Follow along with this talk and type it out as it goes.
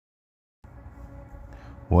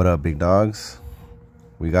What up, big dogs?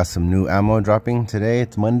 We got some new ammo dropping today.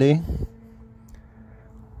 It's Monday.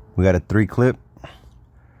 We got a 3-clip.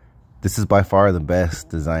 This is by far the best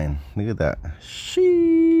design. Look at that. Sheesh.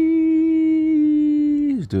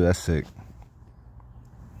 Dude, that's sick.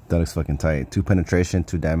 That looks fucking tight. 2 penetration,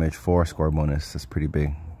 2 damage, 4 score bonus. That's pretty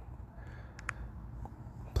big.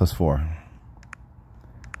 +4.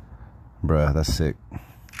 Bruh, that's sick.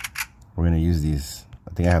 We're gonna use these.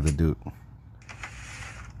 I think I have the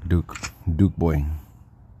Duke boy.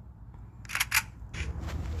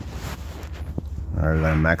 Alright, we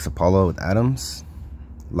got a Max Apollo with Adams.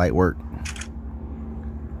 Light work.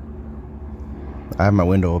 I have my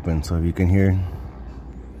window open, so if you can hear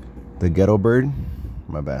the ghetto bird,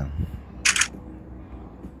 my bad.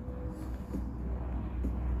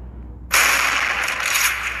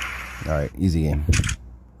 Alright, easy game.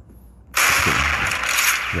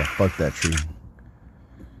 Yeah, fuck that tree.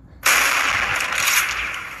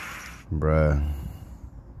 Bruh.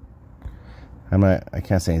 I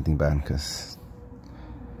can't say anything bad because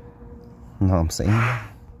you know what I'm saying.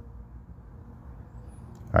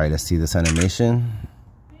 Alright, let's see this animation.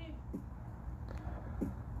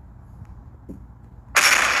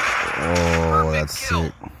 Oh, that's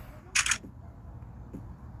sick.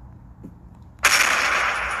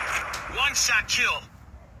 One-shot kill.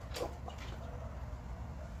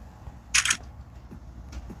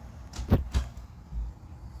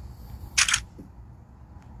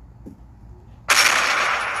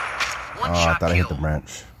 Oh, I thought I hit the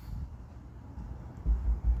branch.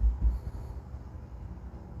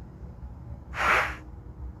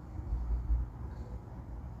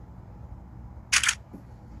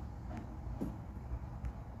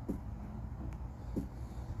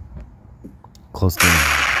 Close game.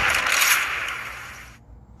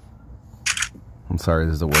 I'm sorry,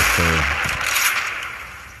 this is the worst player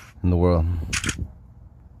in the world.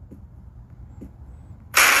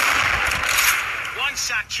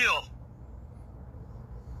 One-shot kill.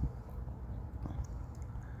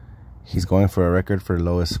 He's going for a record for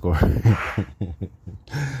lowest score.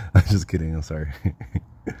 I'm just kidding, I'm sorry.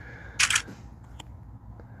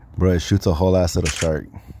 Bro, it shoots a whole ass little shark.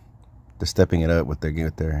 They're stepping it up with their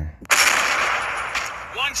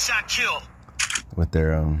one-shot kill. With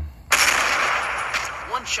their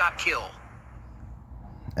one-shot kill.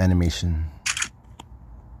 Animation.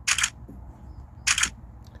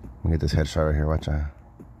 Let me get this headshot right here, watch out.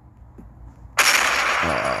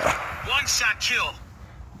 One-shot kill.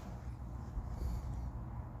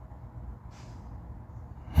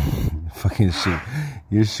 Fucking shoot.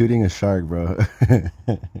 You're shooting a shark, bro.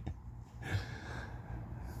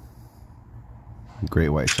 Great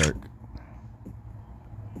white shark.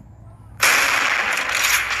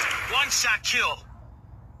 One-shot kill.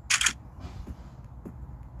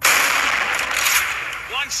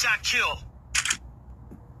 One-shot kill.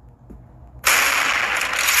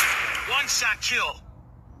 One-shot kill.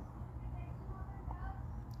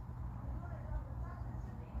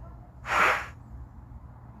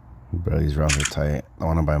 Bro, these rounds are tight. I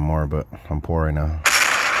want to buy more, but I'm poor right now.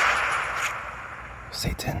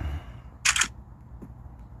 Satan.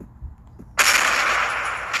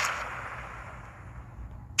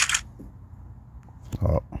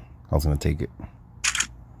 Oh, I was going to take it.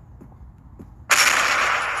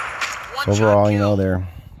 So overall, you know, they're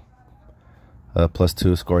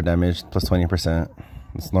 +2 score damage, +20%.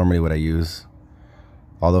 That's normally what I use.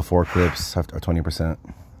 All the 4 clips are 20%.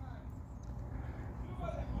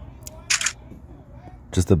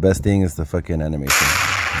 Just the best thing is the fucking animation.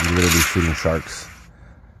 You're literally shooting sharks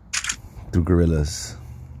through gorillas.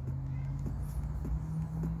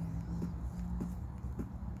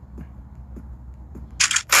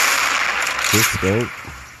 Quick scope.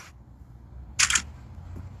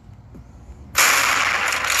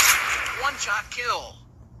 One-shot kill.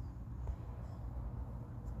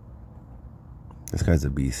 This guy's a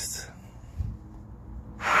beast.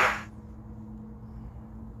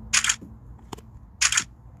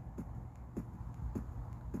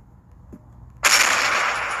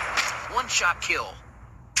 One-shot kill.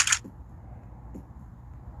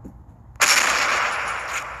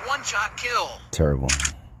 One-shot kill. Terrible.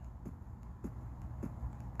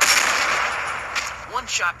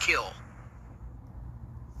 One-shot kill.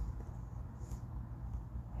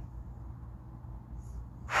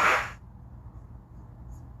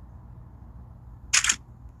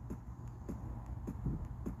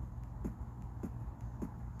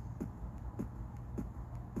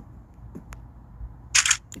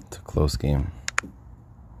 It's a close game.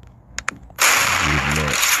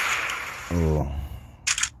 Oh.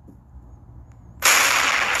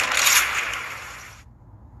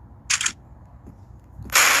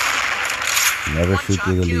 Never One shoot shot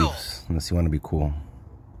through the kill. leaves unless you want to be cool.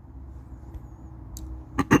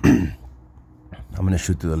 I'm gonna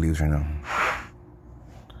shoot through the leaves right now.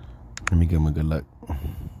 Let me give him a good luck.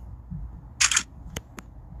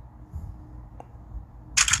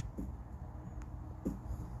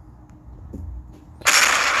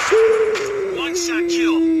 One shot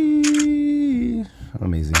kill.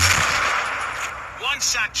 Amazing. One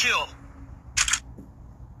shot kill.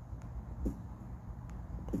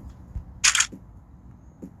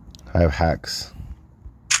 I have hacks.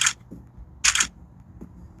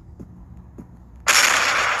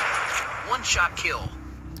 One shot kill.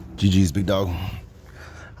 GG's, big dog.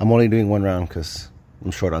 I'm only doing one round because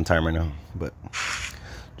I'm short on time right now. But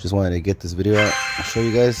just wanted to get this video out and show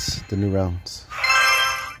you guys the new rounds.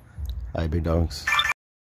 Alright, big dogs.